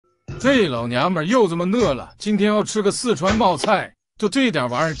这老娘们又这么饿了，今天要吃个四川冒菜，就这点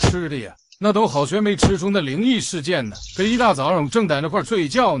玩意儿吃的呀，那都好学没吃出那灵异事件呢。可一大早上正在那块睡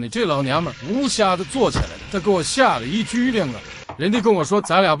觉呢，这老娘们呜瞎的坐起来了，这给我吓得一激灵啊！人家跟我说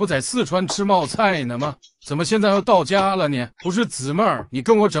咱俩不在四川吃冒菜呢吗？怎么现在要到家了呢？不是姊妹儿，你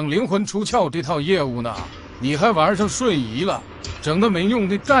跟我整灵魂出窍这套业务呢？你还玩上瞬移了？整那没用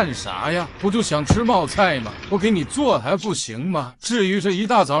的干啥呀？不就想吃冒菜吗？我给你做还不行吗？至于这一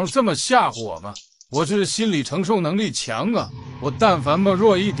大早上这么吓唬我吗？我这心理承受能力强啊！我但凡嘛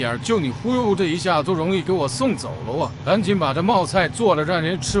弱一点，就你忽悠这一下都容易给我送走了啊！赶紧把这冒菜做了，让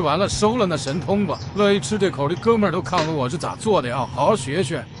人吃完了收了那神通吧！乐意吃这口的哥们儿都看看我是咋做的啊，好好学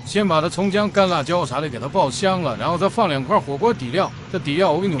学。先把这葱姜干辣椒啥的给它爆香了，然后再放2块火锅底料，这底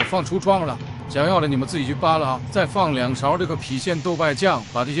料我给你们放橱窗了。想要的你们自己去扒了啊！再放2勺这个郫县豆瓣酱，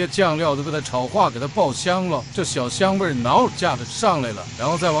把这些酱料都给它炒化，给它爆香了，这小香味挠架子上来了，然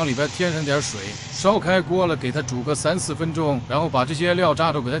后再往里边添上点水，烧开锅了，给它煮个3、4分钟，然后把这些料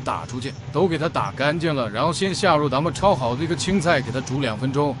渣都给它打出去，都给它打干净了，然后先下入咱们焯好的这个青菜，给它煮2分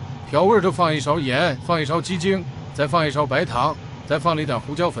钟，调味就放1勺盐，放1勺鸡精，再放1勺白糖。再放了一点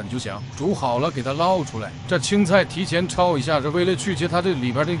胡椒粉就行，煮好了给它捞出来。这青菜提前焯一下，是为了去去它这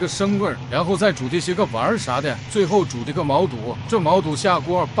里边的一个生味儿，然后再煮这些个丸啥的，最后煮这个毛肚。这毛肚下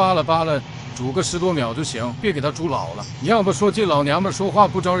锅扒拉扒拉，煮个10多秒就行，别给它煮老了。你要不说这老娘们说话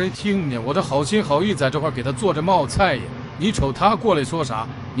不招人听呢，我这好心好意在这块给她做这冒菜呀。你瞅她过来说啥？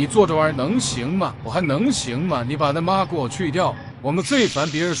你做这玩意儿能行吗？我还能行吗？你把那妈给我去掉。我们最烦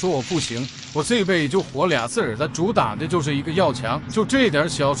别人说我不行，我这辈子就活2字儿，它主打的就是一个要强，就这点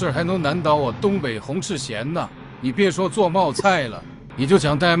小事还能难倒我东北红赤贤呢。你别说做冒菜了，你就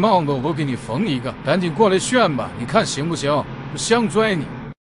想戴帽子，我给你缝一个，赶紧过来炫吧，你看行不行？香拽你。